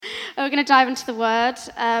We're going to dive into the Word.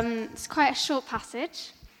 It's quite a short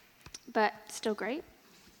passage, but still great.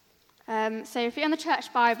 So if you're in the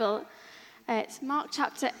church Bible, it's Mark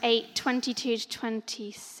chapter 8, 22 to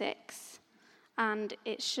 26, and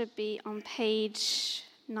it should be on page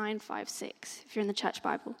 956 if you're in the church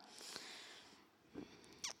Bible.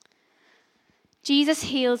 Jesus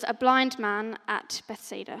heals a blind man at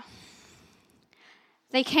Bethsaida.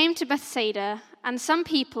 They came to Bethsaida, and some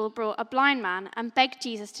people brought a blind man and begged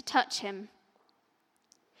Jesus to touch him.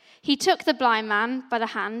 He took the blind man by the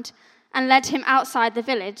hand and led him outside the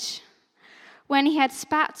village. When he had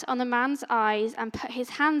spat on the man's eyes and put his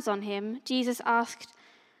hands on him, Jesus asked,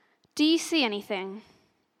 "Do you see anything?"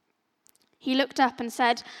 He looked up and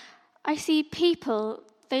said, "I see people.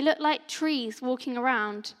 They look like trees walking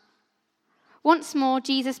around." Once more,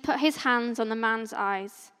 Jesus put his hands on the man's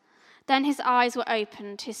eyes. Then his eyes were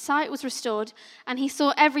opened, his sight was restored, and he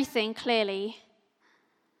saw everything clearly.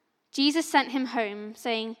 Jesus sent him home,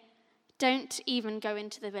 saying, "Don't even go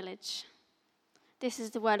into the village." This is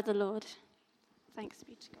the word of the Lord. Thanks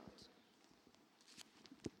be to God.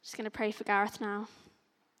 Just going to pray for Gareth now.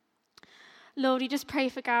 Lord, we just pray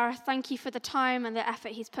for Gareth. Thank you for the time and the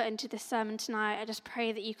effort he's put into this sermon tonight. I just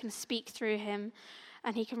pray that you can speak through him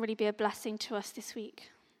and he can really be a blessing to us this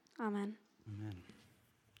week. Amen. Amen.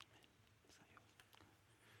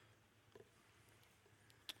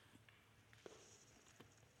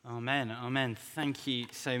 Amen, amen. Thank you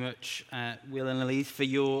so much, Will and Elise, for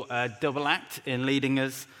your double act in leading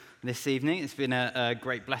us this evening. It's been a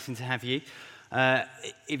great blessing to have you.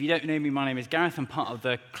 If you don't know me, my name is Gareth. I'm part of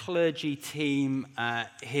the clergy team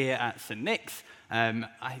here at St. Nick's.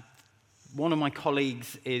 One of my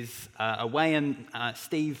colleagues is away, and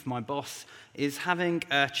Steve, my boss, is having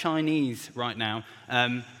Chinese right now.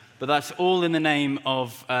 But that's all in the name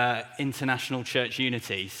of international church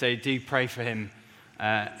unity, so do pray for him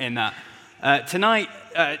in that. Tonight,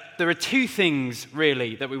 there are two things,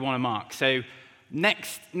 really, that we want to mark. So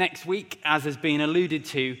next week, as has been alluded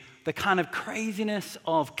to, the kind of craziness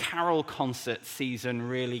of carol concert season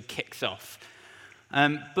really kicks off.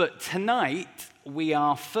 But tonight, we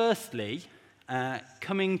are firstly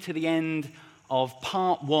coming to the end of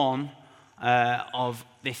part one of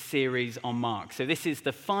this series on Mark. So this is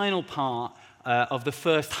the final part of the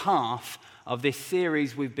first half of this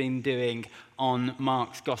series we've been doing on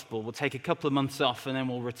Mark's Gospel. We'll take a couple of months off and then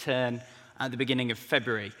we'll return at the beginning of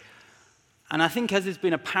February. And I think as has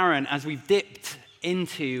been apparent, as we've dipped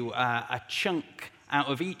into a chunk out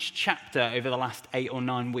of each chapter over the last 8 or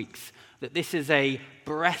 9 weeks, that this is a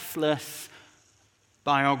breathless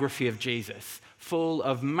biography of Jesus, full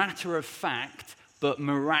of matter-of-fact but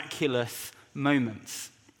miraculous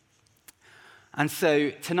moments. And so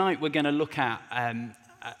tonight we're going to look at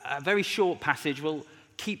a very short passage. We'll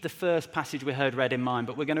keep the first passage we heard read in mind,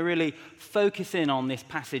 but we're going to really focus in on this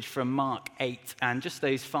passage from Mark 8 and just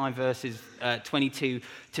those 5 verses, 22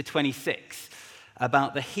 to 26,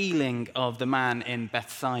 about the healing of the man in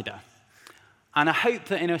Bethsaida. And I hope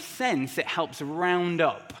that in a sense it helps round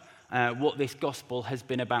up what this gospel has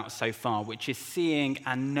been about so far, which is seeing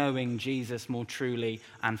and knowing Jesus more truly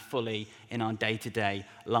and fully in our day-to-day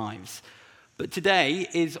lives. But today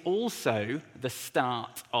is also the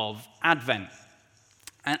start of Advent.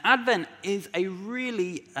 And Advent is a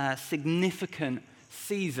really significant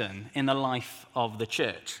season in the life of the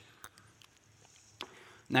church.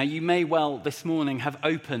 Now, you may well this morning have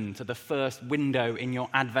opened the first window in your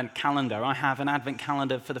Advent calendar. I have an Advent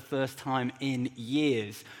calendar for the first time in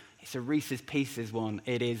years. It's a Reese's Pieces one.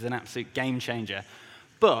 It is an absolute game changer.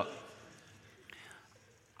 But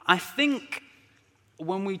I think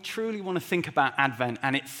when we truly want to think about Advent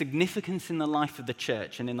and its significance in the life of the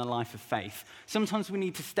church and in the life of faith, sometimes we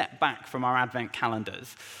need to step back from our Advent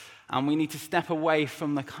calendars and we need to step away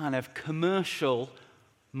from the kind of commercial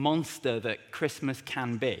monster that Christmas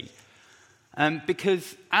can be.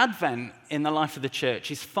 Because Advent in the life of the church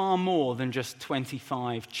is far more than just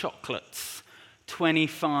 25 chocolates.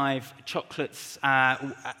 25 chocolates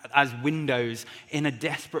as windows in a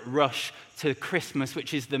desperate rush to Christmas,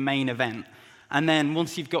 which is the main event. And then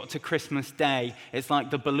once you've got to Christmas Day, it's like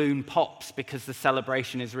the balloon pops because the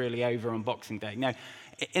celebration is really over on Boxing Day. Now,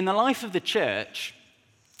 in the life of the church,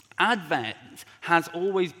 Advent has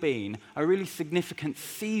always been a really significant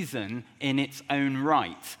season in its own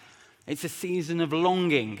right. It's a season of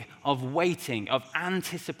longing, of waiting, of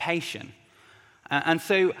anticipation. And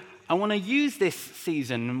so I want to use this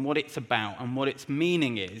season and what it's about and what its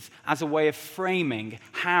meaning is as a way of framing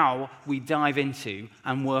how we dive into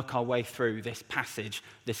and work our way through this passage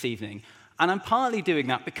this evening. And I'm partly doing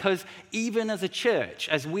that because even as a church,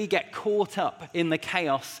 as we get caught up in the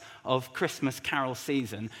chaos of Christmas carol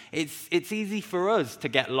season, it's easy for us to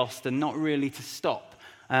get lost and not really to stop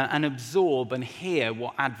and absorb and hear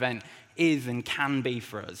what Advent is and can be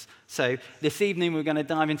for us. So this evening we're going to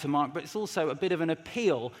dive into Mark, but it's also a bit of an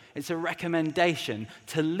appeal. It's a recommendation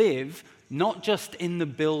to live not just in the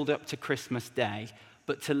build-up to Christmas Day,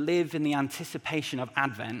 but to live in the anticipation of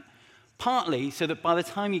Advent, partly so that by the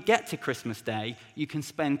time you get to Christmas Day, you can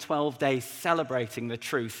spend 12 days celebrating the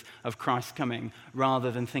truth of Christ's coming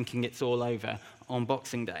rather than thinking it's all over on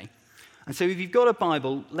Boxing Day. And so if you've got a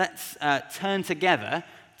Bible, let's turn together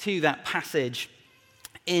to that passage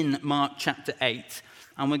in Mark chapter 8,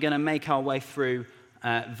 and we're going to make our way through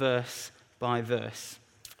verse by verse.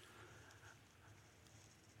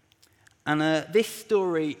 And this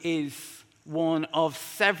story is one of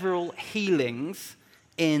several healings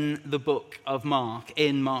in the book of Mark,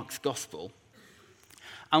 in Mark's Gospel.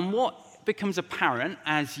 And what becomes apparent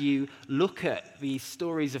as you look at these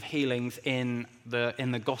stories of healings in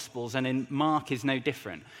the Gospels, and in Mark is no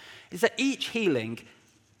different, is that each healing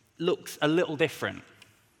looks a little different.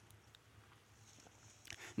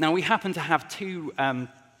 Now, we happen to have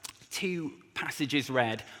two passages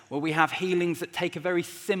read where we have healings that take a very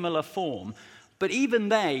similar form, but even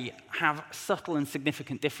they have subtle and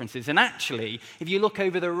significant differences. And actually, if you look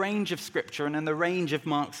over the range of Scripture and in the range of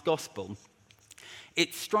Mark's Gospel,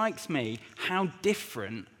 it strikes me how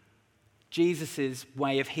different Jesus'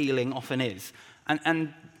 way of healing often is.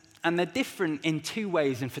 And they're different in two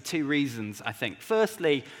ways and for two reasons, I think.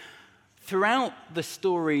 Firstly, throughout the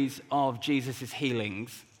stories of Jesus'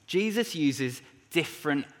 healings, Jesus uses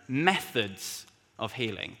different methods of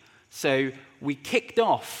healing. So we kicked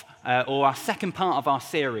off, or our second part of our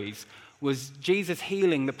series was Jesus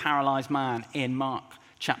healing the paralyzed man in Mark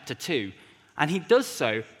chapter 2. And he does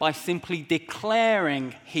so by simply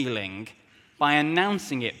declaring healing, by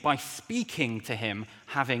announcing it, by speaking to him,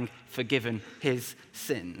 having forgiven his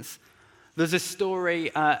sins. There's a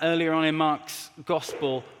story earlier on in Mark's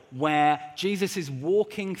Gospel where Jesus is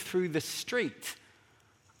walking through the street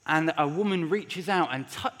and a woman reaches out and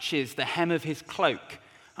touches the hem of his cloak.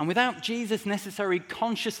 And without Jesus necessarily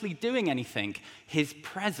consciously doing anything, his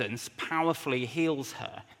presence powerfully heals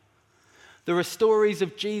her. There are stories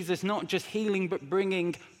of Jesus not just healing, but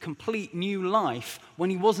bringing complete new life when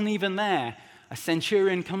he wasn't even there. A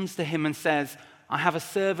centurion comes to him and says, I have a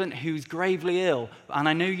servant who's gravely ill, and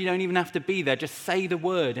I know you don't even have to be there. Just say the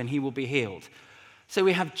word and he will be healed. So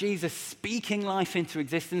we have Jesus speaking life into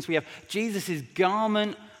existence. We have Jesus'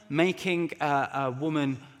 garment making a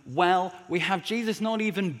woman well. We have Jesus not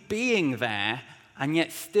even being there and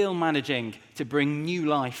yet still managing to bring new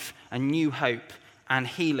life and new hope and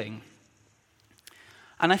healing.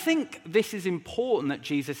 And I think this is important that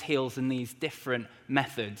Jesus heals in these different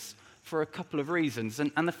methods for a couple of reasons.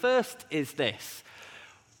 And the first is this.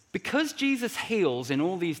 Because Jesus heals in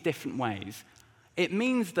all these different ways, it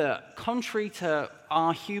means that contrary to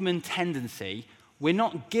our human tendency, we're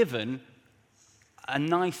not given a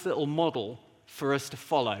nice little model for us to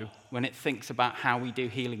follow when it thinks about how we do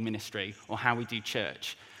healing ministry or how we do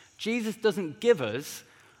church. Jesus doesn't give us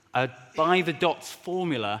a by-the-dots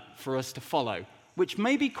formula for us to follow, which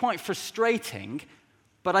may be quite frustrating,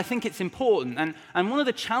 but I think it's important. And one of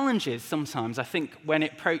the challenges sometimes, I think,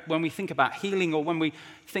 when we think about healing or when we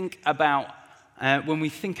think about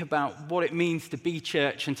what it means to be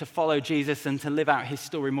church and to follow Jesus and to live out his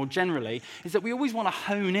story more generally, is that we always want to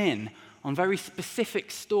hone in on very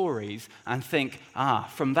specific stories and think,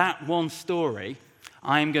 from that one story,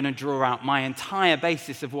 I'm going to draw out my entire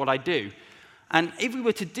basis of what I do. And if we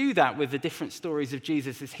were to do that with the different stories of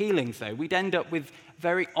Jesus' healings, though, we'd end up with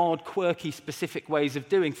very odd, quirky, specific ways of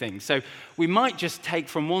doing things. So we might just take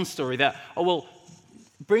from one story that,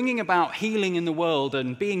 bringing about healing in the world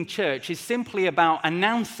and being church is simply about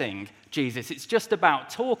announcing Jesus. It's just about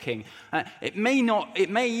talking. It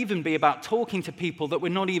may even be about talking to people that we're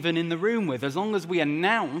not even in the room with. As long as we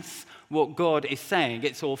announce what God is saying,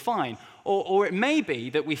 it's all fine. Or it may be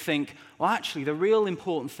that we think, actually, the real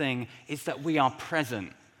important thing is that we are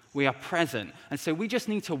present. We are present. And so we just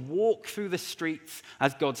need to walk through the streets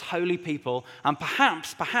as God's holy people. And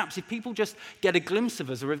perhaps if people just get a glimpse of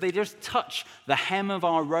us, or if they just touch the hem of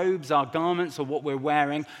our robes, our garments, or what we're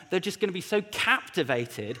wearing, they're just going to be so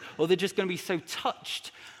captivated, or they're just going to be so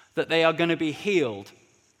touched that they are going to be healed.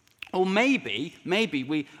 Or maybe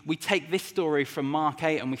we take this story from Mark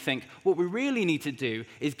 8 and we think, what we really need to do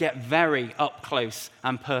is get very up close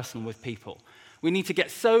and personal with people. We need to get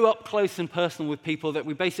so up close and personal with people that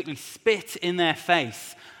we basically spit in their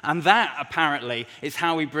face. And that, apparently, is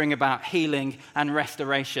how we bring about healing and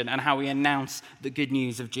restoration and how we announce the good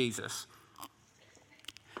news of Jesus.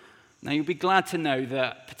 Now, you'll be glad to know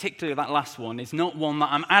that particularly that last one is not one that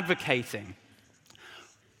I'm advocating.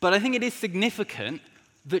 But I think it is significant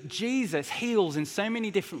that Jesus heals in so many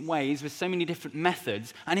different ways with so many different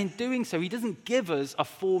methods. And in doing so, he doesn't give us a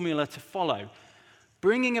formula to follow.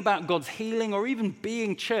 Bringing about God's healing or even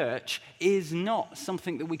being church is not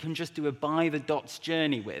something that we can just do a by-the-dots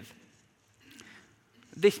journey with.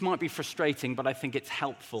 This might be frustrating, but I think it's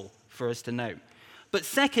helpful for us to know. But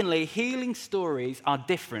secondly, healing stories are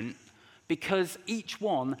different because each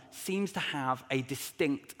one seems to have a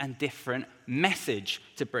distinct and different message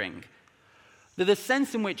to bring. There's a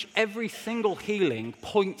sense in which every single healing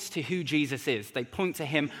points to who Jesus is. They point to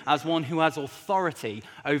him as one who has authority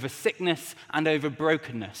over sickness and over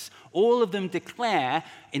brokenness. All of them declare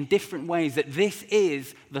in different ways that this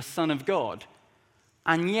is the Son of God.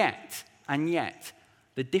 And yet,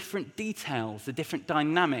 the different details, the different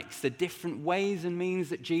dynamics, the different ways and means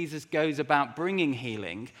that Jesus goes about bringing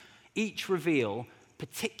healing, each reveal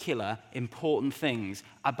particular important things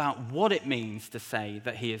about what it means to say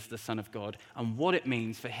that he is the Son of God and what it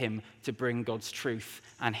means for him to bring God's truth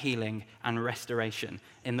and healing and restoration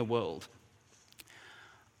in the world.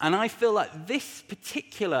 And I feel like this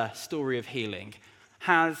particular story of healing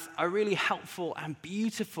has a really helpful and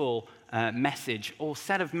beautiful message or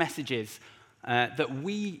set of messages that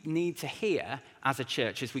we need to hear as a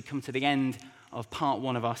church as we come to the end of part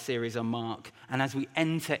one of our series on Mark, and as we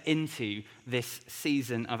enter into this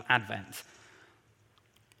season of Advent.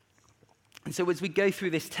 And so as we go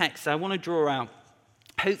through this text, I want to draw out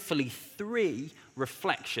hopefully 3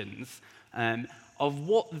 reflections of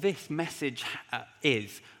what this message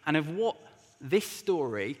is, and of what this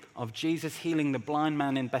story of Jesus healing the blind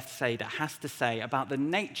man in Bethsaida has to say about the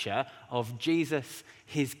nature of Jesus,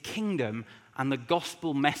 his kingdom, and the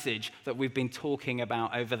gospel message that we've been talking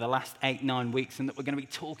about over the last 8-9 weeks and that we're going to be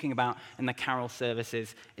talking about in the carol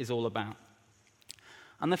services is all about.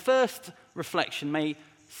 And the first reflection may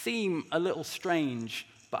seem a little strange,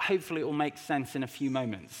 but hopefully it will make sense in a few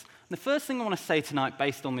moments. And the first thing I want to say tonight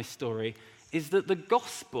based on this story is that the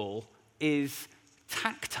gospel is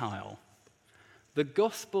tactile. The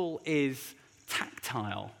gospel is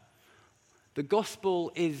tactile. The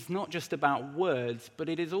gospel is not just about words, but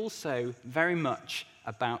it is also very much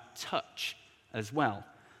about touch as well.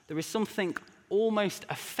 There is something almost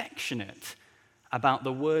affectionate about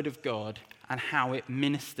the word of God and how it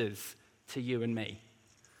ministers to you and me.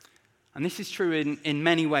 And this is true in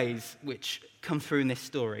many ways which come through in this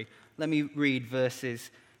story. Let me read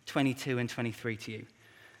verses 22 and 23 to you.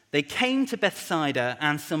 They came to Bethsaida,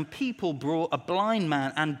 and some people brought a blind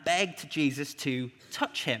man and begged Jesus to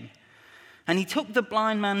touch him. And he took the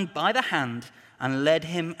blind man by the hand and led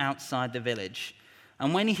him outside the village.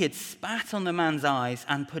 And when he had spat on the man's eyes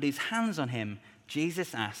and put his hands on him,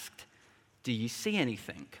 Jesus asked, "Do you see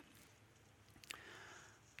anything?"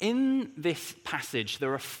 In this passage,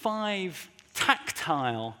 there are 5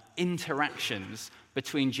 tactile interactions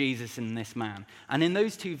between Jesus and this man. And in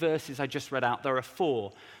those 2 verses I just read out, there are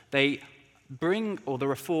 4. There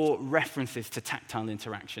are 4 references to tactile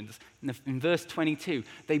interactions. In verse 22,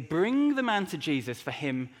 they bring the man to Jesus for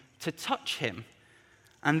him to touch him.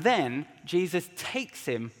 And then Jesus takes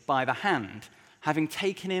him by the hand. Having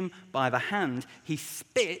taken him by the hand, he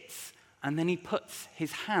spits, and then he puts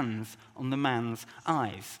his hands on the man's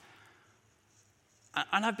eyes.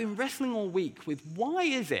 And I've been wrestling all week with why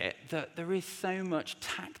is it that there is so much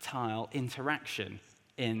tactile interaction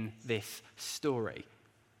in this story?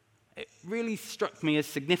 It really struck me as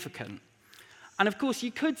significant. And of course,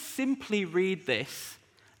 you could simply read this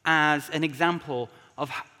as an example of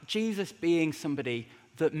Jesus being somebody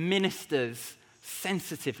that ministers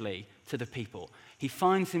sensitively to the people. He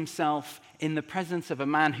finds himself in the presence of a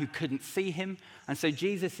man who couldn't see him, and so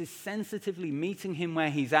Jesus is sensitively meeting him where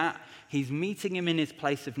he's at. He's meeting him in his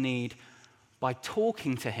place of need by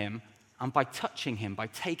talking to him and by touching him, by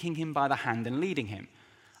taking him by the hand and leading him.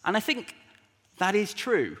 And I think that is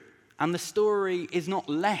true. And the story is not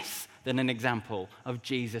less than an example of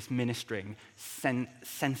Jesus ministering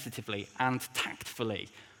sensitively and tactfully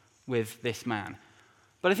with this man.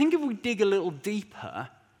 But I think if we dig a little deeper,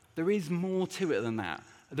 there is more to it than that.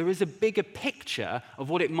 There is a bigger picture of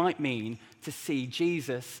what it might mean to see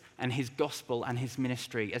Jesus and his gospel and his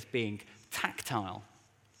ministry as being tactile.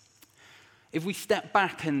 If we step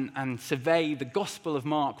back and survey the Gospel of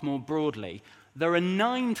Mark more broadly, there are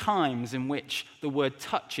 9 times in which the word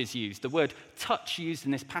touch is used. The word touch used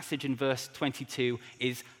in this passage in verse 22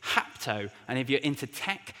 is hapto. And if you're into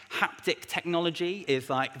tech, haptic technology is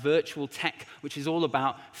like virtual tech, which is all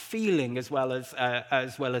about feeling as well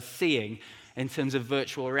as seeing in terms of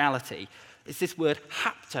virtual reality. It's this word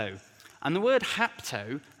hapto. And the word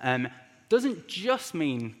hapto doesn't just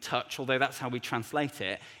mean touch, although that's how we translate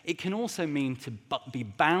it. It can also mean to be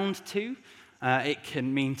bound to. It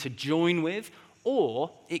can mean to join with,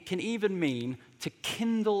 or it can even mean to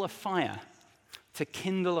kindle a fire. To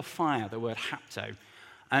kindle a fire, the word hapto.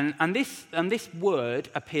 And this word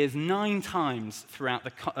appears 9 times throughout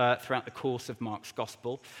the course of Mark's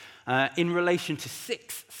gospel in relation to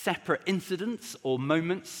 6 separate incidents or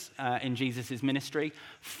moments in Jesus' ministry,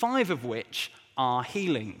 5 of which are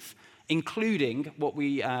healings, including what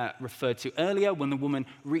we referred to earlier when the woman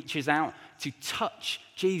reaches out to touch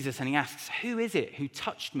Jesus and he asks, "Who is it who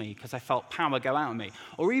touched me? Because I felt power go out of me."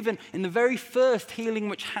 Or even in the very first healing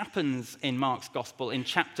which happens in Mark's gospel in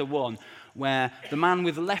chapter 1, where the man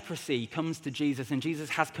with leprosy comes to Jesus and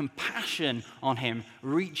Jesus has compassion on him,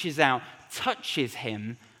 reaches out, touches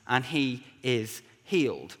him, and he is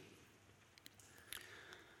healed.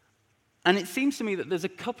 And it seems to me that there's a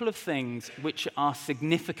couple of things which are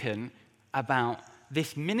significant about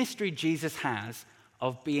this ministry Jesus has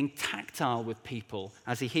of being tactile with people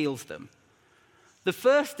as he heals them. The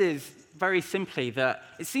first is very simply that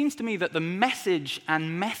it seems to me that the message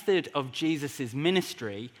and method of Jesus'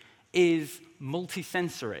 ministry is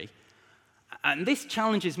multisensory. And this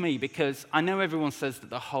challenges me because I know everyone says that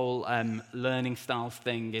the whole learning styles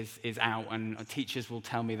thing is out, and teachers will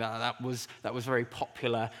tell me that was very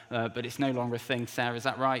popular, but it's no longer a thing. Sarah, is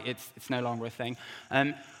that right? It's no longer a thing.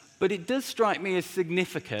 But it does strike me as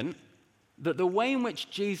significant that the way in which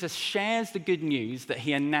Jesus shares the good news that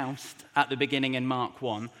he announced at the beginning in Mark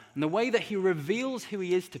 1, and the way that he reveals who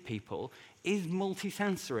he is to people is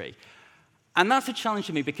multisensory. And that's a challenge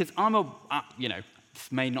to me because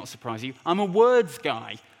this may not surprise you, I'm a words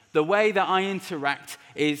guy. The way that I interact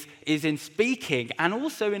is in speaking and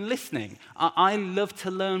also in listening. I love to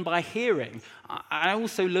learn by hearing. I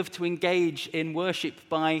also love to engage in worship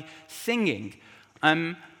by singing.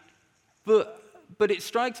 But it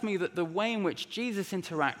strikes me that the way in which Jesus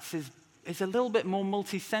interacts is a little bit more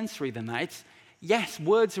multisensory than that. Yes,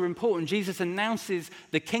 words are important. Jesus announces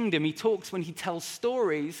the kingdom. He talks when he tells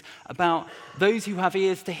stories about those who have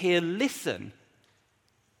ears to hear, listen.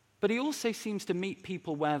 But he also seems to meet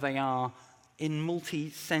people where they are in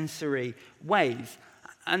multi-sensory ways.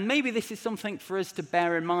 And maybe this is something for us to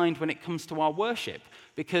bear in mind when it comes to our worship,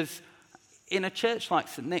 because in a church like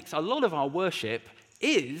St. Nick's, a lot of our worship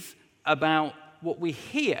is about what we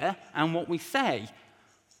hear and what we say.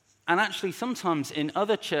 And actually, sometimes in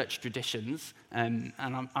other church traditions, and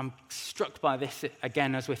I'm struck by this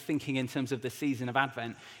again as we're thinking in terms of the season of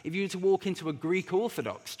Advent, if you were to walk into a Greek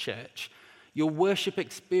Orthodox church, your worship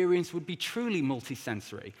experience would be truly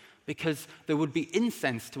multisensory because there would be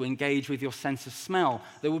incense to engage with your sense of smell.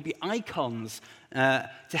 There would be icons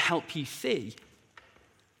to help you see.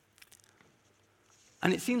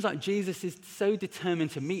 And it seems like Jesus is so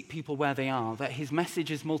determined to meet people where they are that his message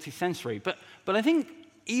is multisensory. But I think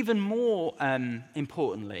even more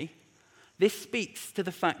importantly, this speaks to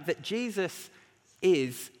the fact that Jesus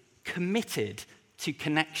is committed to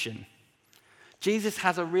connection. Jesus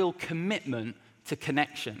has a real commitment to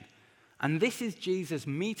connection. And this is Jesus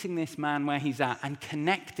meeting this man where he's at and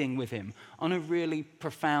connecting with him on a really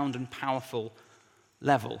profound and powerful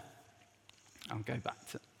level. I'll go back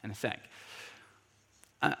to in a sec.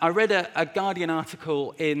 I read a Guardian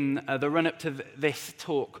article in the run-up to this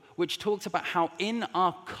talk, which talks about how in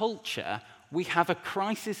our culture we have a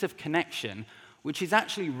crisis of connection, which is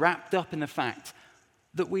actually wrapped up in the fact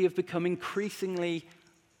that we have become increasingly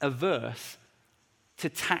averse to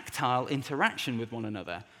tactile interaction with one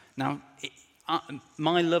another. Now,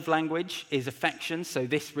 my love language is affection, so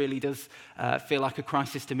this really does feel like a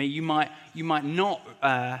crisis to me. You might not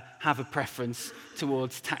have a preference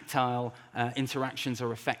towards tactile interactions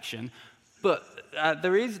or affection, but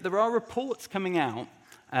there are reports coming out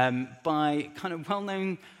by kind of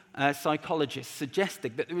well-known psychologists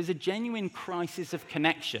suggesting that there is a genuine crisis of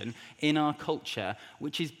connection in our culture,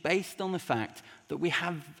 which is based on the fact that we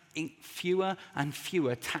have fewer and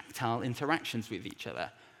fewer tactile interactions with each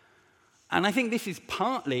other. And I think this is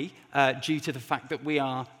partly due to the fact that we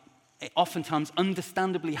are oftentimes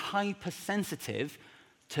understandably hypersensitive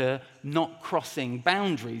to not crossing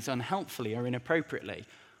boundaries unhelpfully or inappropriately.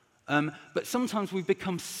 But sometimes we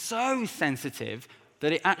become so sensitive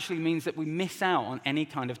that it actually means that we miss out on any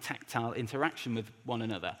kind of tactile interaction with one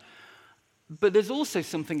another. But there's also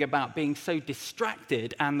something about being so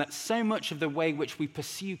distracted, and that so much of the way which we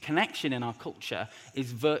pursue connection in our culture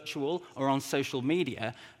is virtual or on social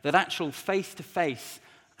media, that actual face-to-face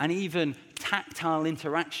and even tactile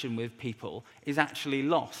interaction with people is actually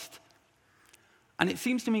lost. And it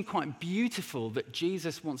seems to me quite beautiful that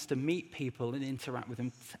Jesus wants to meet people and interact with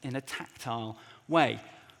them in a tactile way.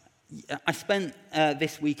 I spent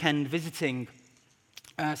this weekend visiting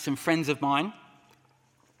some friends of mine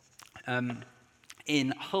in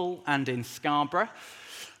Hull and in Scarborough.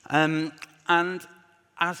 And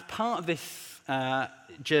as part of this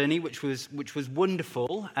journey, which was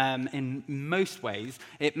wonderful in most ways,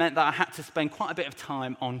 it meant that I had to spend quite a bit of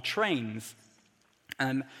time on trains.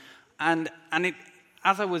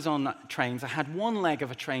 As I was on trains, I had one leg of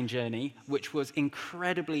a train journey which was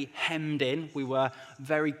incredibly hemmed in. We were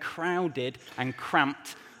very crowded and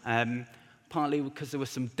cramped, partly because there were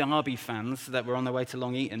some Derby fans that were on their way to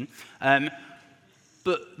Long Eaton.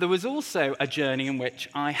 But there was also a journey in which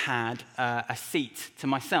I had a seat to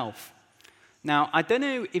myself. Now, I don't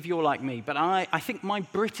know if you're like me, but I think my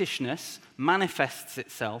Britishness manifests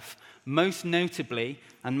itself most notably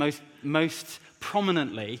and most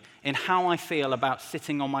prominently in how I feel about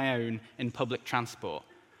sitting on my own in public transport.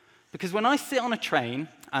 Because when I sit on a train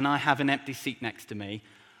and I have an empty seat next to me,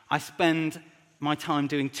 I spend my time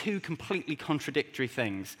doing two completely contradictory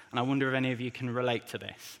things, and I wonder if any of you can relate to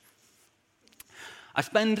this. I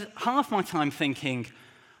spend half my time thinking,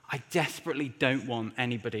 I desperately don't want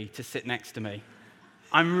anybody to sit next to me.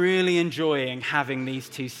 I'm really enjoying having these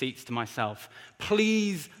two seats to myself.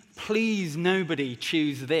 Please, please, nobody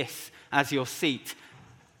choose this as your seat.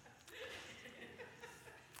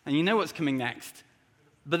 And you know what's coming next.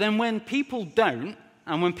 But then when people don't,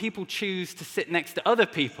 and when people choose to sit next to other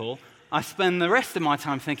people, I spend the rest of my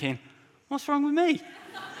time thinking, what's wrong with me?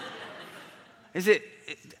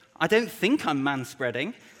 I don't think I'm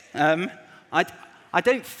manspreading. I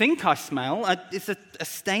don't think I smell. It's a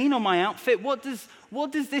stain on my outfit. What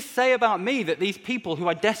does this say about me, that these people who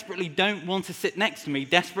I desperately don't want to sit next to me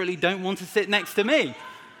desperately don't want to sit next to me?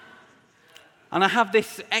 And I have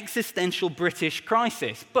this existential British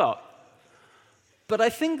crisis. But I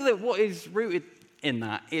think that what is rooted in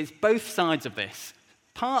that is both sides of this.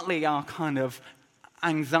 Partly our kind of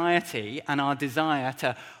anxiety and our desire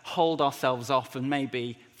to hold ourselves off and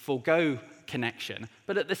maybe forego connection.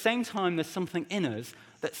 But at the same time, there's something in us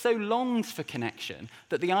that so longs for connection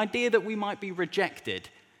that the idea that we might be rejected,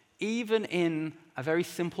 even in a very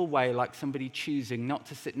simple way, like somebody choosing not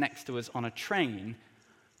to sit next to us on a train,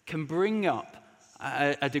 can bring up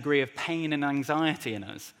a degree of pain and anxiety in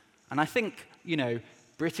us. And I think,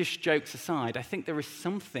 British jokes aside, I think there is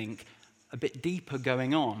something a bit deeper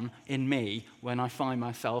going on in me when I find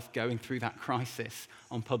myself going through that crisis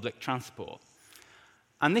on public transport.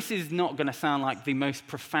 And this is not going to sound like the most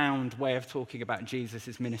profound way of talking about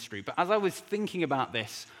Jesus' ministry, but as I was thinking about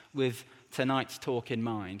this with tonight's talk in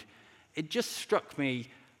mind, it just struck me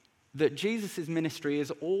that Jesus' ministry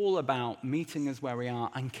is all about meeting us where we are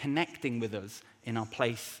and connecting with us in our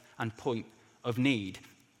place and point of need.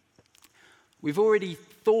 We've already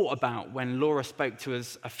thought about, when Laura spoke to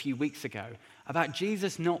us a few weeks ago, about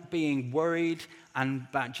Jesus not being worried and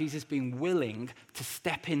about Jesus being willing to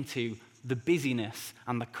step into the busyness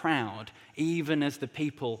and the crowd, even as the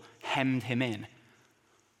people hemmed him in.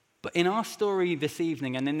 But in our story this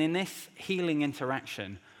evening and in this healing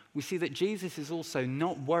interaction, we see that Jesus is also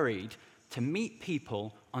not worried to meet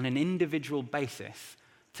people on an individual basis,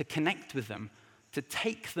 to connect with them, to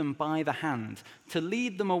take them by the hand, to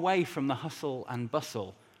lead them away from the hustle and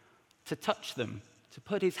bustle, to touch them, to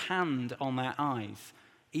put his hand on their eyes,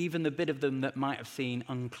 even the bit of them that might have seemed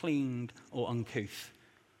unclean or uncouth.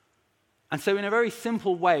 And so in a very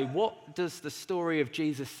simple way, what does the story of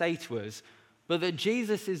Jesus say to us? But that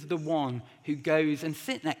Jesus is the one who goes and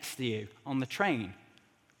sits next to you on the train.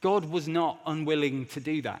 God was not unwilling to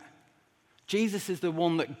do that. Jesus is the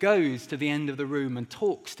one that goes to the end of the room and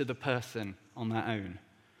talks to the person on their own.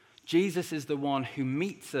 Jesus is the one who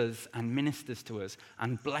meets us and ministers to us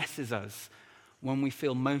and blesses us when we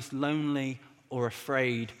feel most lonely or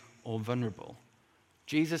afraid or vulnerable.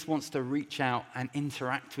 Jesus wants to reach out and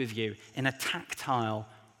interact with you in a tactile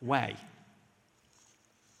way.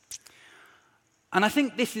 And I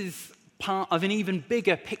think this is part of an even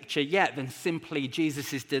bigger picture yet than simply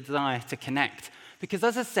Jesus' desire to connect. Because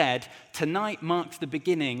as I said, tonight marks the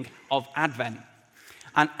beginning of Advent.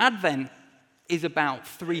 And Advent is about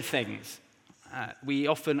three things. We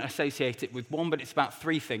often associate it with one, but it's about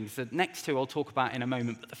three things. The next two I'll talk about in a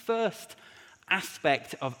moment. But the first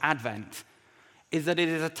aspect of Advent is that it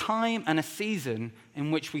is a time and a season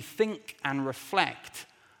in which we think and reflect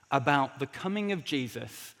about the coming of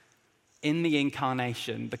Jesus in the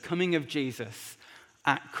incarnation, the coming of Jesus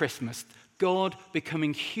at Christmas. God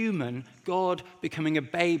becoming human, God becoming a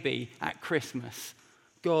baby at Christmas,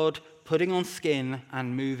 God putting on skin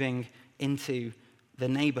and moving into the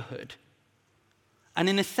neighborhood. And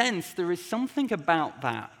in a sense, there is something about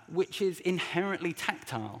that which is inherently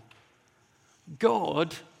tactile.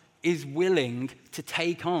 God is willing to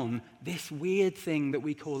take on this weird thing that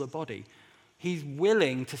we call a body. He's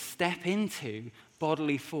willing to step into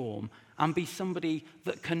bodily form and be somebody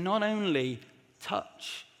that can not only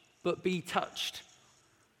touch, but be touched.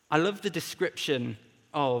 I love the description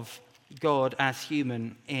of God as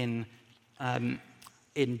human in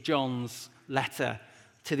John's letter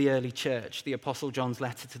to the early church, the Apostle John's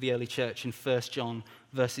letter to the early church in 1 John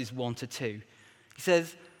verses 1-2. He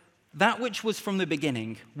says, "That which was from the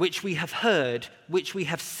beginning, which we have heard, which we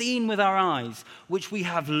have seen with our eyes, which we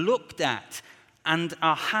have looked at, and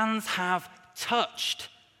our hands have touched,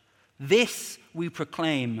 this we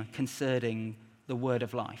proclaim concerning the word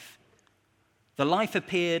of life. The life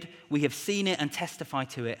appeared, we have seen it and testify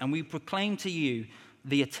to it, and we proclaim to you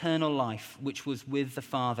the eternal life which was with the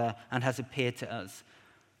Father and has appeared to us.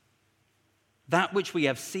 That which we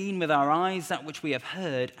have seen with our eyes, that which we have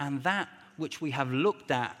heard, and that which we have looked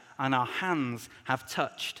at and our hands have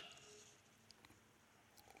touched."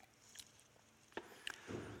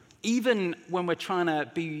 Even when we're trying to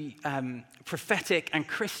be prophetic and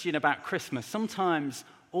Christian about Christmas, sometimes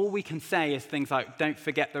all we can say is things like, "Don't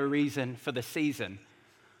forget the reason for the season."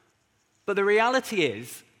 But the reality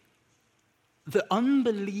is, the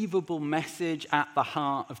unbelievable message at the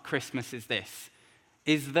heart of Christmas is this,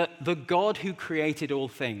 is that the God who created all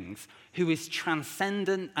things, who is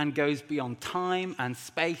transcendent and goes beyond time and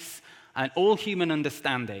space and all human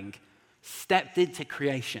understanding, stepped into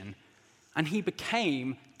creation, and he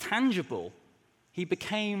became tangible. He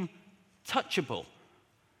became touchable.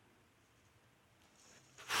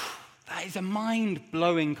 That is a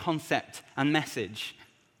mind-blowing concept and message.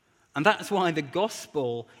 And that's why the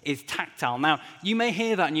gospel is tactile. Now, you may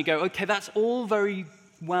hear that and you go, okay, that's all very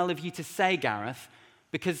well of you to say, Gareth,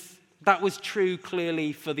 because that was true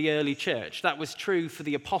clearly for the early church. That was true for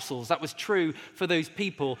the apostles. That was true for those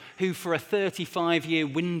people who for a 35-year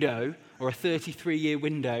window or a 33-year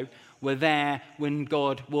window were there when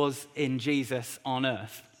God was in Jesus on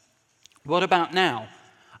earth. What about now?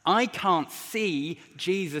 I can't see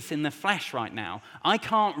Jesus in the flesh right now. I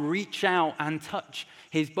can't reach out and touch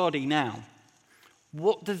his body now.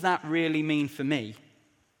 What does that really mean for me?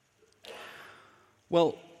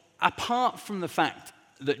 Well, apart from the fact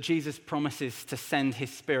that Jesus promises to send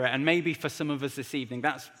his Spirit, and maybe for some of us this evening,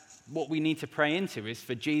 that's what we need to pray into, is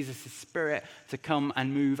for Jesus' Spirit to come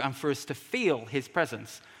and move and for us to feel his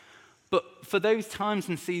presence. But for those times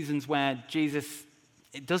and seasons where Jesus,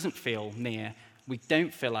 it doesn't feel near, we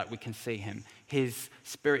don't feel like we can see him, his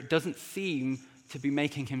Spirit doesn't seem to be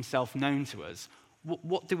making himself known to us,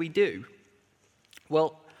 what do we do?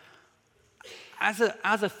 Well, as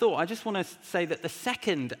a thought, I just want to say that the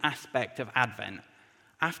second aspect of Advent,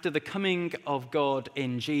 after the coming of God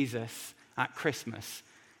in Jesus at Christmas,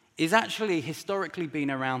 is actually historically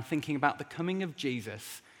been around thinking about the coming of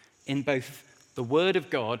Jesus in both the Word of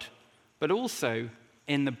God, but also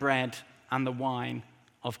in the bread and the wine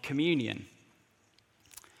of communion.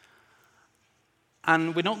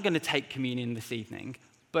 And we're not going to take communion this evening,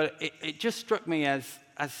 but it just struck me as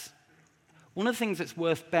one of the things that's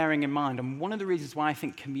worth bearing in mind, and one of the reasons why I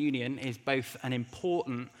think communion is both an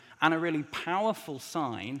important and a really powerful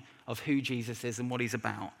sign of who Jesus is and what he's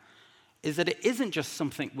about, is that it isn't just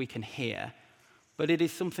something we can hear, but it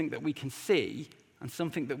is something that we can see and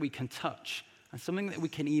something that we can touch and something that we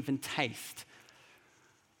can even taste.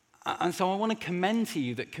 And so I want to commend to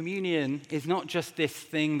you that communion is not just this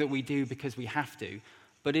thing that we do because we have to,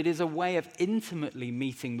 but it is a way of intimately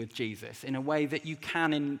meeting with Jesus in a way that you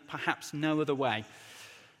can in perhaps no other way.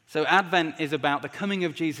 So Advent is about the coming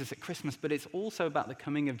of Jesus at Christmas, but it's also about the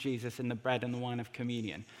coming of Jesus in the bread and the wine of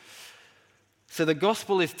communion. So the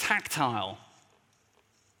gospel is tactile,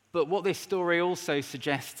 but what this story also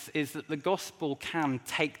suggests is that the gospel can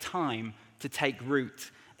take time to take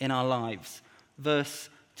root in our lives. Verse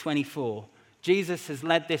 24, Jesus has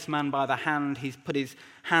led this man by the hand. He's put his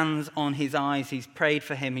hands on his eyes. He's prayed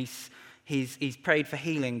for him. He's prayed for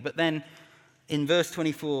healing. But then in verse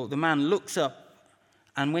 24, the man looks up,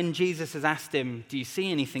 and when Jesus has asked him, "Do you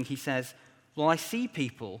see anything?" he says, "Well, I see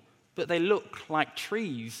people, but they look like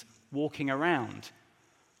trees walking around."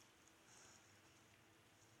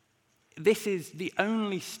 This is the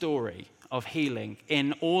only story of healing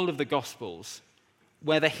in all of the Gospels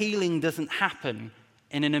where the healing doesn't happen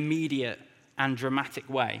in an immediate and dramatic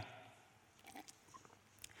way.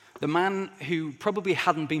 The man who probably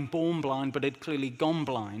hadn't been born blind but had clearly gone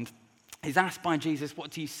blind is asked by Jesus,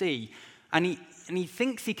 "What do you see?" And he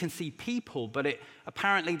thinks he can see people, but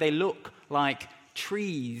apparently they look like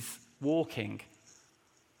trees walking.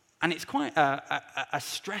 And it's quite a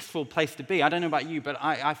stressful place to be. I don't know about you, but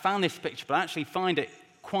I found this picture, but I actually find it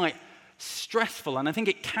quite stressful. And I think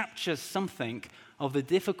it captures something of the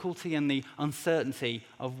difficulty and the uncertainty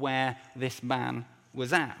of where this man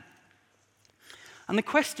was at. And the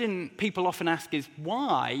question people often ask is,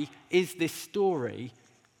 why is this story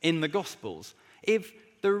in the Gospels? If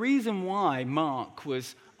the reason why Mark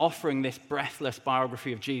was offering this breathless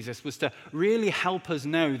biography of Jesus was to really help us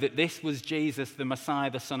know that this was Jesus, the Messiah,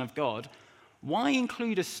 the Son of God, why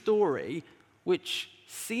include a story which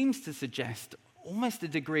seems to suggest almost a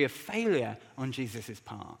degree of failure on Jesus'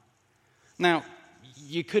 part? Now,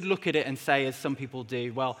 you could look at it and say, as some people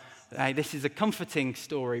do, well, this is a comforting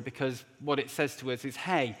story because what it says to us is,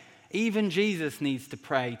 hey, even Jesus needs to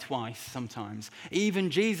pray twice sometimes. Even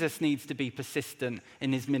Jesus needs to be persistent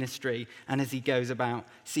in his ministry and as he goes about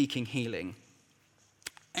seeking healing.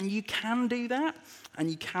 And you can do that, and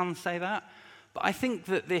you can say that, but I think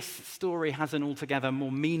that this story has an altogether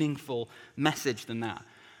more meaningful message than that.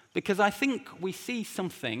 Because I think we see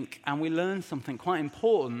something and we learn something quite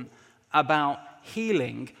important about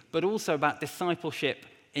healing, but also about discipleship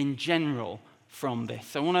in general from this.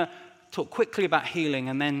 So I want to talk quickly about healing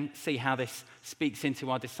and then see how this speaks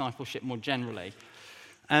into our discipleship more generally.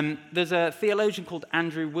 There's a theologian called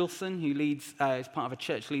Andrew Wilson who leads, is part of a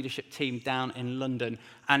church leadership team down in London,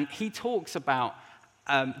 and he talks about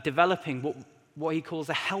developing what he calls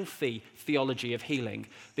a healthy theology of healing.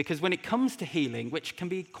 Because when it comes to healing, which can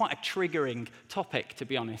be quite a triggering topic, to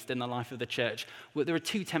be honest, in the life of the church, there are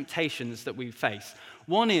two temptations that we face.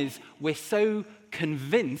 One is we're so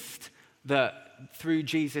convinced that through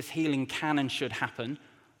Jesus healing can and should happen,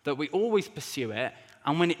 that we always pursue it,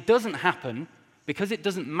 and when it doesn't happen, because it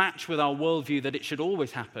doesn't match with our worldview that it should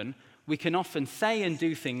always happen, we can often say and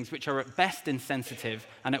do things which are at best insensitive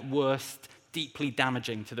and at worst deeply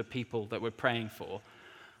damaging to the people that we're praying for.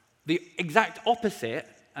 The exact opposite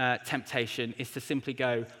temptation is to simply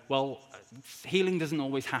go, well, healing doesn't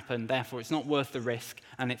always happen, therefore it's not worth the risk,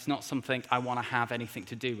 and it's not something I want to have anything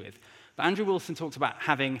to do with. But Andrew Wilson talks about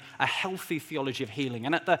having a healthy theology of healing.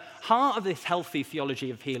 And at the heart of this healthy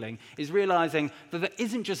theology of healing is realizing that there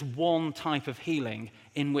isn't just one type of healing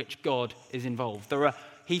in which God is involved. There are,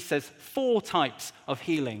 he says, 4 types of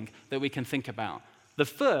healing that we can think about. The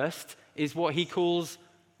first is what he calls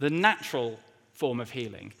the natural form of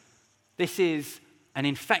healing. This is an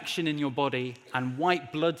infection in your body and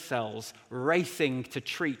white blood cells racing to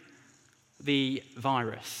treat the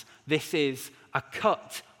virus. This is a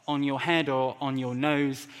cut on your head or on your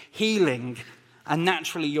nose, healing, and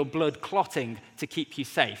naturally your blood clotting to keep you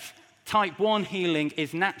safe. Type 1 healing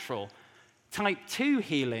is natural. Type 2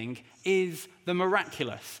 healing is the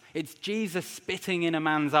miraculous. It's Jesus spitting in a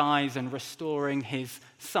man's eyes and restoring his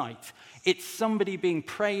sight. It's somebody being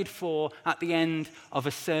prayed for at the end of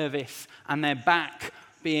a service and their back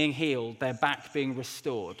being healed, their back being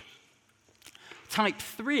restored. Type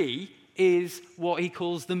 3 is what he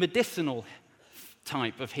calls the medicinal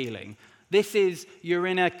type of healing. This is you're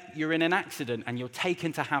in an accident and you're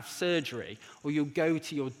taken to have surgery, or you'll go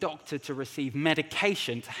to your doctor to receive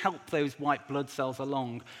medication to help those white blood cells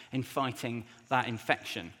along in fighting that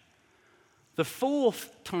infection. The 4th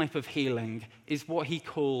type of healing is what he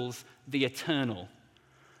calls the eternal.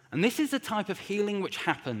 And this is a type of healing which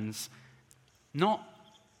happens not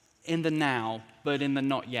in the now, but in the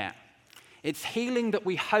not yet. It's healing that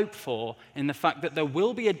we hope for in the fact that there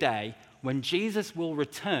will be a day when Jesus will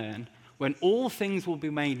return, when all things will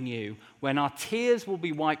be made new, when our tears will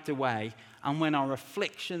be wiped away, and when our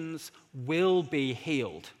afflictions will be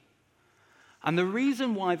healed. And the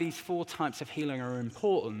reason why these 4 types of healing are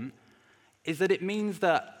important is that it means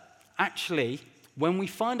that actually, when we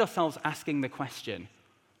find ourselves asking the question,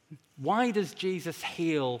 why does Jesus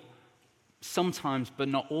heal sometimes but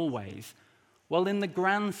not always? Well, in the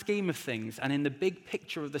grand scheme of things and in the big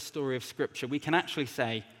picture of the story of Scripture, we can actually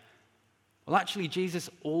say, well, actually, Jesus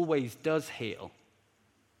always does heal,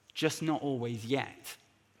 just not always yet.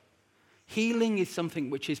 Healing is something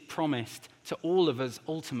which is promised to all of us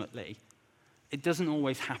ultimately. It doesn't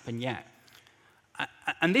always happen yet.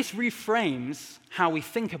 And this reframes how we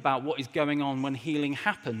think about what is going on when healing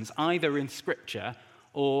happens, either in Scripture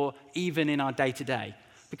or even in our day-to-day.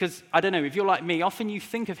 Because, I don't know, if you're like me, often you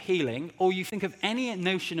think of healing, or you think of any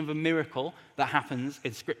notion of a miracle that happens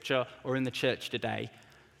in Scripture or in the church today,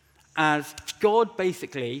 as God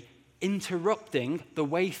basically interrupting the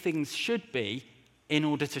way things should be in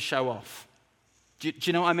order to show off. Do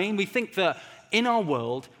you know what I mean? We think that in our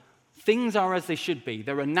world, things are as they should be.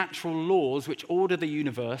 There are natural laws which order the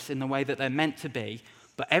universe in the way that they're meant to be.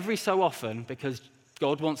 But every so often, because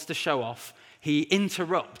God wants to show off, he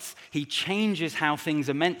interrupts, he changes how things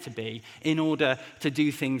are meant to be in order to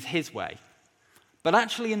do things his way. But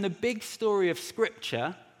actually, in the big story of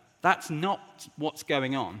Scripture, that's not what's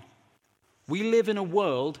going on. We live in a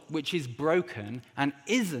world which is broken and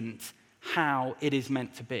isn't how it is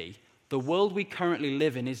meant to be. The world we currently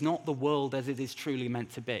live in is not the world as it is truly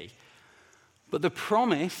meant to be. But the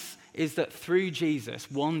promise is that through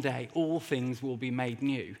Jesus, one day, all things will be made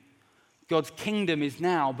new. God's kingdom is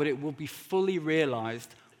now, but it will be fully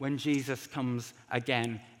realized when Jesus comes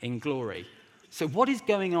again in glory. So what is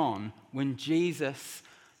going on when Jesus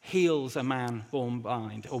heals a man born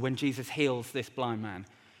blind, or when Jesus heals this blind man?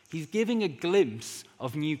 He's giving a glimpse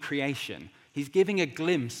of new creation. He's giving a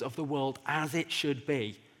glimpse of the world as it should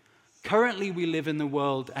be. Currently, we live in the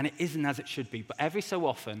world and it isn't as it should be, but every so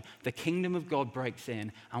often, the kingdom of God breaks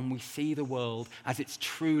in and we see the world as it's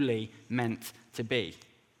truly meant to be.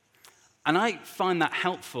 And I find that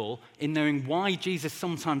helpful in knowing why Jesus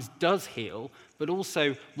sometimes does heal, but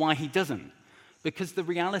also why he doesn't. Because the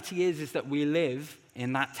reality is that we live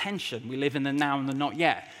in that tension. We live in the now and the not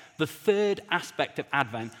yet. The third aspect of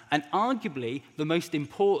Advent, and arguably the most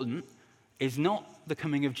important, is not the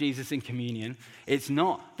coming of Jesus in communion. It's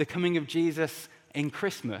not the coming of Jesus in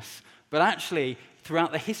Christmas. But actually,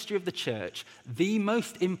 throughout the history of the church, the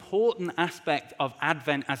most important aspect of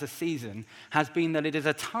Advent as a season has been that it is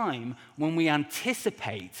a time when we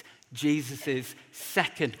anticipate Jesus'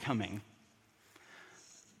 second coming.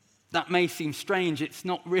 That may seem strange. It's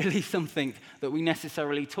not really something that we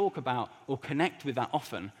necessarily talk about or connect with that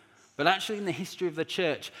often. But actually, in the history of the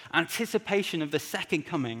church, anticipation of the second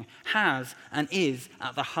coming has and is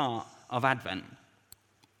at the heart of Advent.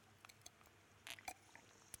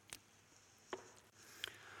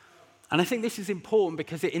 And I think this is important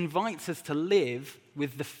because it invites us to live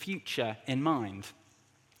with the future in mind.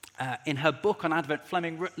 In her book on Advent,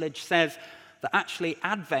 Fleming Rutledge says that actually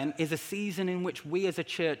Advent is a season in which we as a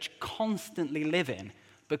church constantly live in,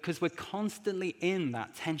 because we're constantly in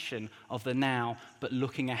that tension of the now, but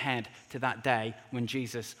looking ahead to that day when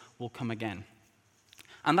Jesus will come again.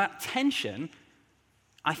 And that tension,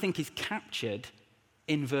 I think, is captured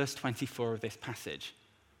in verse 24 of this passage.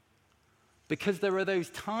 Because there are those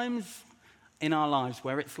times in our lives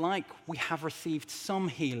where it's like we have received some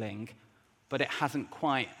healing, but it hasn't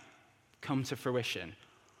quite come to fruition.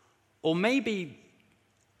 Or maybe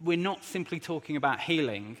we're not simply talking about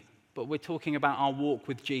healing, but we're talking about our walk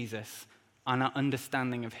with Jesus and our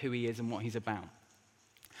understanding of who he is and what he's about.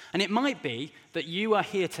 And it might be that you are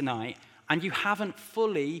here tonight and you haven't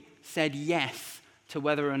fully said yes to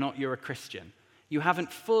whether or not you're a Christian. You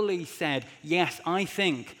haven't fully said, yes, I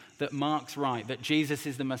think that Mark's right, that Jesus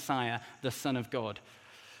is the Messiah, the Son of God.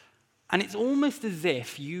 And it's almost as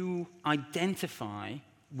if you identify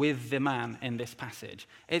with the man in this passage.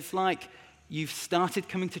 It's like you've started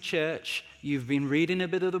coming to church, you've been reading a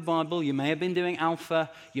bit of the Bible, you may have been doing Alpha,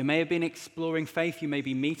 you may have been exploring faith, you may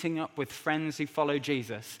be meeting up with friends who follow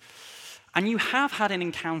Jesus, and you have had an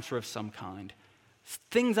encounter of some kind.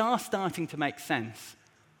 Things are starting to make sense,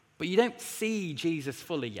 but you don't see Jesus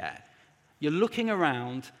fully yet. You're looking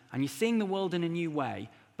around and you're seeing the world in a new way,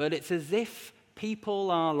 but it's as if people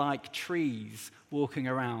are like trees walking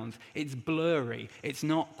around. It's blurry, it's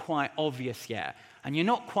not quite obvious yet. And you're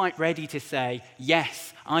not quite ready to say,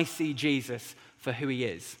 yes, I see Jesus for who he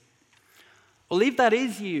is. Well, if that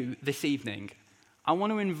is you this evening, I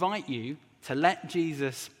want to invite you to let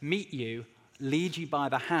Jesus meet you, lead you by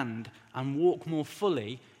the hand, and walk more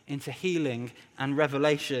fully into healing and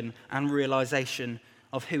revelation and realization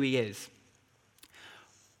of who he is.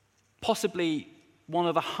 Possibly one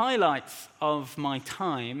of the highlights of my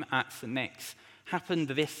time at St. Nick's happened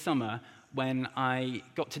this summer when I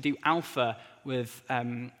got to do Alpha with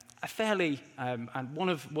and one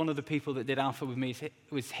of the people that did Alpha with me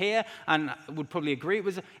was here, and would probably agree.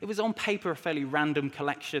 It was on paper a fairly random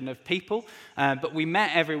collection of people, but we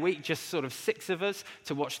met every week, just sort of 6 of us,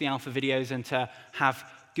 to watch the Alpha videos and to have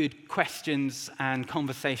good questions and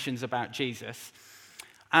conversations about Jesus.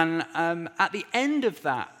 And at the end of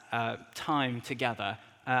that time together,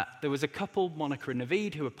 there was a couple, Monica and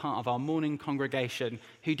Naveed, who were part of our morning congregation,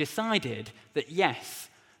 who decided that yes,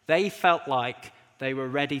 they felt like they were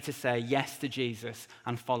ready to say yes to Jesus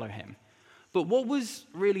and follow him. But what was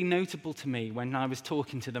really notable to me when I was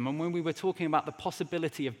talking to them, and when we were talking about the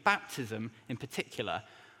possibility of baptism in particular,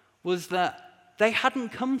 was that they hadn't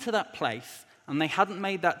come to that place And they hadn't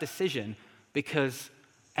made that decision because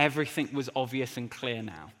everything was obvious and clear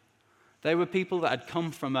now. They were people that had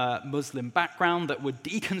come from a Muslim background that were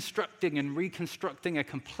deconstructing and reconstructing a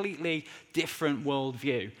completely different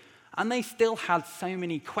worldview. And they still had so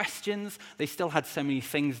many questions. They still had so many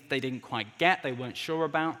things they didn't quite get, they weren't sure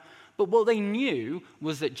about. But what they knew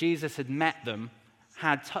was that Jesus had met them,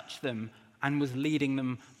 had touched them, and was leading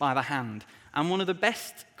them by the hand. And one of the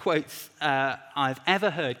best quotes I've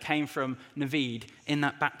ever heard came from Naveed in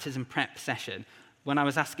that baptism prep session when I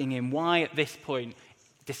was asking him why at this point,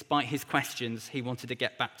 despite his questions, he wanted to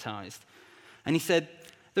get baptized. And he said,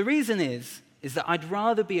 "The reason is that I'd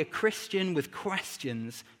rather be a Christian with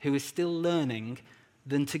questions who is still learning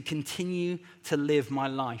than to continue to live my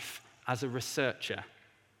life as a researcher."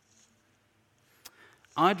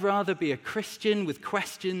 I'd rather be a Christian with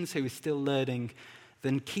questions who is still learning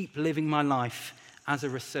than keep living my life as a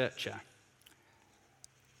researcher.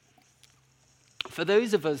 For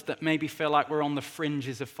those of us that maybe feel like we're on the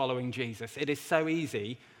fringes of following Jesus, it is so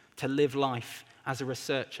easy to live life as a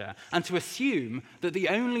researcher and to assume that the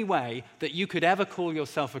only way that you could ever call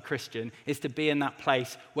yourself a Christian is to be in that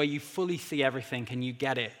place where you fully see everything and you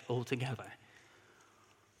get it all together.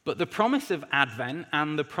 But the promise of Advent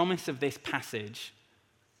and the promise of this passage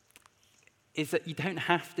is that you don't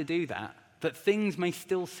have to do that things may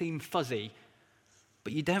still seem fuzzy,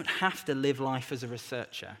 but you don't have to live life as a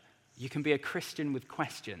researcher. You can be a Christian with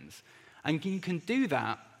questions. And you can do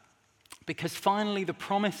that because finally the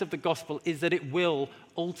promise of the gospel is that it will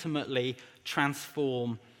ultimately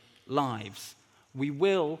transform lives. We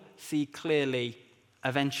will see clearly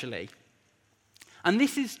eventually. And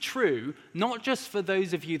this is true not just for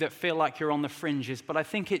those of you that feel like you're on the fringes, but I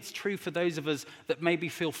think it's true for those of us that maybe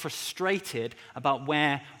feel frustrated about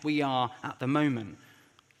where we are at the moment.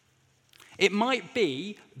 It might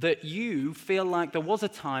be that you feel like there was a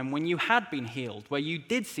time when you had been healed, where you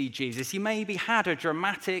did see Jesus. You maybe had a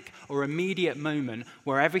dramatic or immediate moment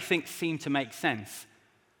where everything seemed to make sense.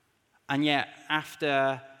 And yet,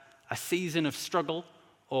 after a season of struggle,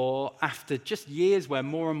 or after just years where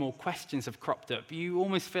more and more questions have cropped up, you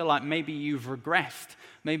almost feel like maybe you've regressed,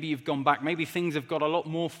 maybe you've gone back, maybe things have got a lot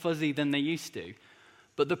more fuzzy than they used to.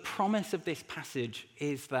 But the promise of this passage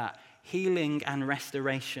is that healing and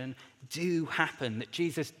restoration do happen, that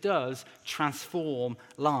Jesus does transform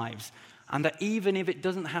lives, and that even if it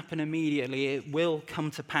doesn't happen immediately, it will come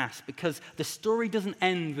to pass, because the story doesn't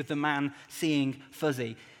end with the man seeing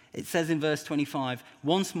fuzzy. It says in verse 25,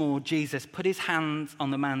 "Once more Jesus put his hands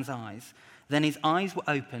on the man's eyes. Then his eyes were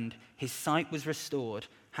opened, his sight was restored,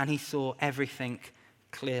 and he saw everything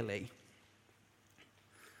clearly."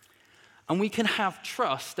 And we can have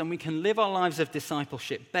trust and we can live our lives of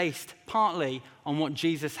discipleship based partly on what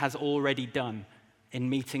Jesus has already done in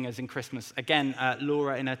meeting us in Christmas. Again,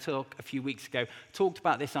 Laura, in her talk a few weeks ago, talked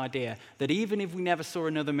about this idea that even if we never saw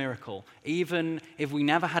another miracle, even if we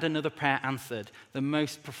never had another prayer answered, the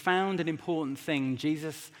most profound and important thing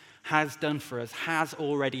Jesus has done for us has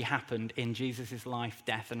already happened in Jesus' life,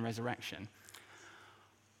 death, and resurrection.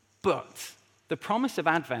 But the promise of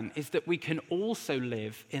Advent is that we can also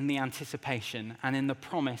live in the anticipation and in the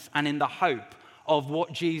promise and in the hope of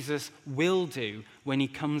what Jesus will do when he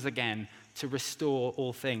comes again to restore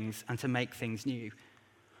all things and to make things new.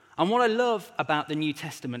 And what I love about the New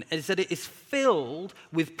Testament is that it is filled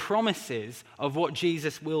with promises of what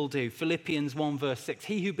Jesus will do. Philippians 1 verse 6,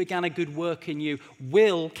 "He who began a good work in you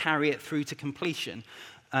will carry it through to completion."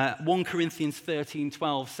 1 Corinthians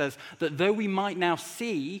 13:12 says that though we might now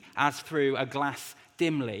see as through a glass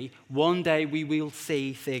dimly, one day we will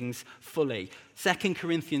see things fully. 2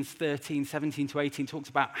 Corinthians 13:17-18 talks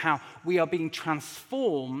about how we are being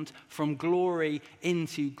transformed from glory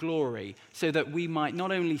into glory so that we might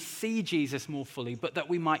not only see Jesus more fully, but that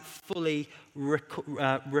we might fully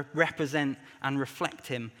represent and reflect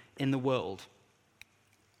him in the world.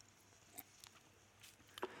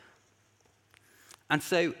 And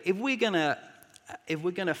so if we're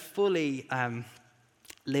gonna fully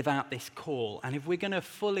live out this call, and if we're going to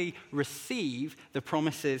fully receive the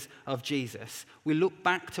promises of Jesus, we look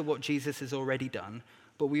back to what Jesus has already done,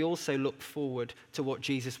 but we also look forward to what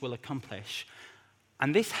Jesus will accomplish.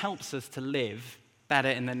 And this helps us to live better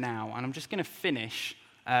in the now. And I'm just going to finish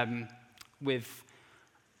with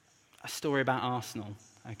a story about Arsenal,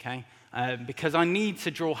 okay? Because I need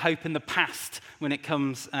to draw hope in the past when it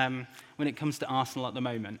comes to Arsenal at the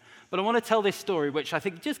moment. But I want to tell this story, which I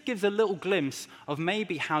think just gives a little glimpse of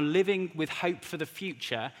maybe how living with hope for the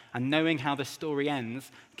future and knowing how the story ends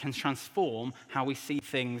can transform how we see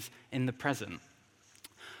things in the present.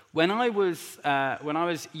 When I was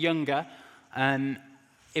younger,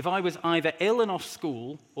 if I was either ill and off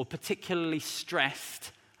school or particularly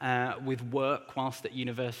stressed with work whilst at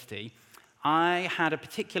university, I had a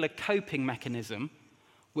particular coping mechanism,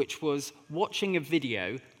 which was watching a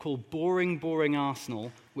video called Boring, Boring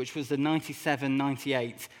Arsenal, which was the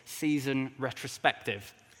 97-98 season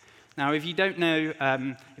retrospective. Now, if you don't know,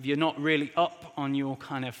 if you're not really up on your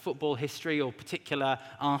kind of football history or particular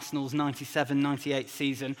Arsenal's 97-98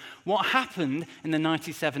 season, what happened in the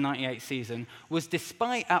 97-98 season was,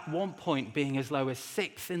 despite at one point being as low as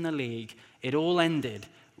 6th in the league, it all ended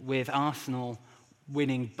with Arsenal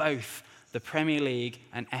winning both the Premier League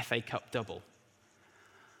and FA Cup double.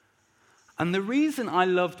 And the reason I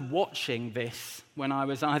loved watching this when I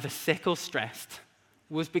was either sick or stressed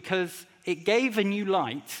was because it gave a new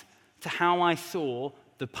light to how I saw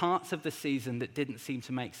the parts of the season that didn't seem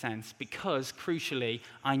to make sense, because, crucially,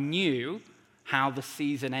 I knew how the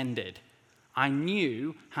season ended. I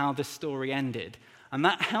knew how the story ended. And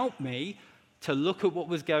that helped me to look at what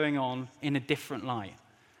was going on in a different light.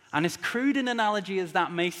 And as crude an analogy as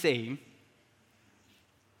that may seem,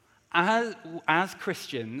 as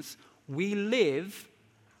Christians, we live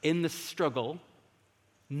in the struggle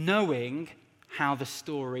knowing how the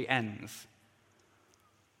story ends.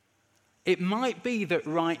 It might be that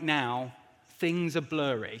right now things are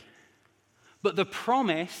blurry, but the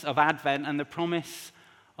promise of Advent and the promise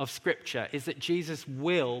of Scripture is that Jesus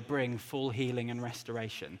will bring full healing and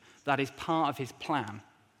restoration. That is part of his plan.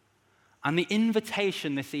 And the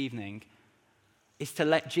invitation this evening is to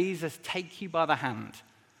let Jesus take you by the hand,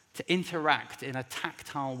 to interact in a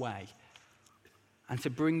tactile way, and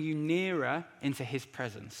to bring you nearer into his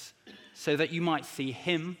presence so that you might see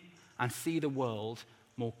him and see the world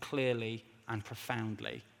more clearly and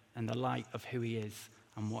profoundly in the light of who he is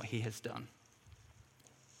and what he has done.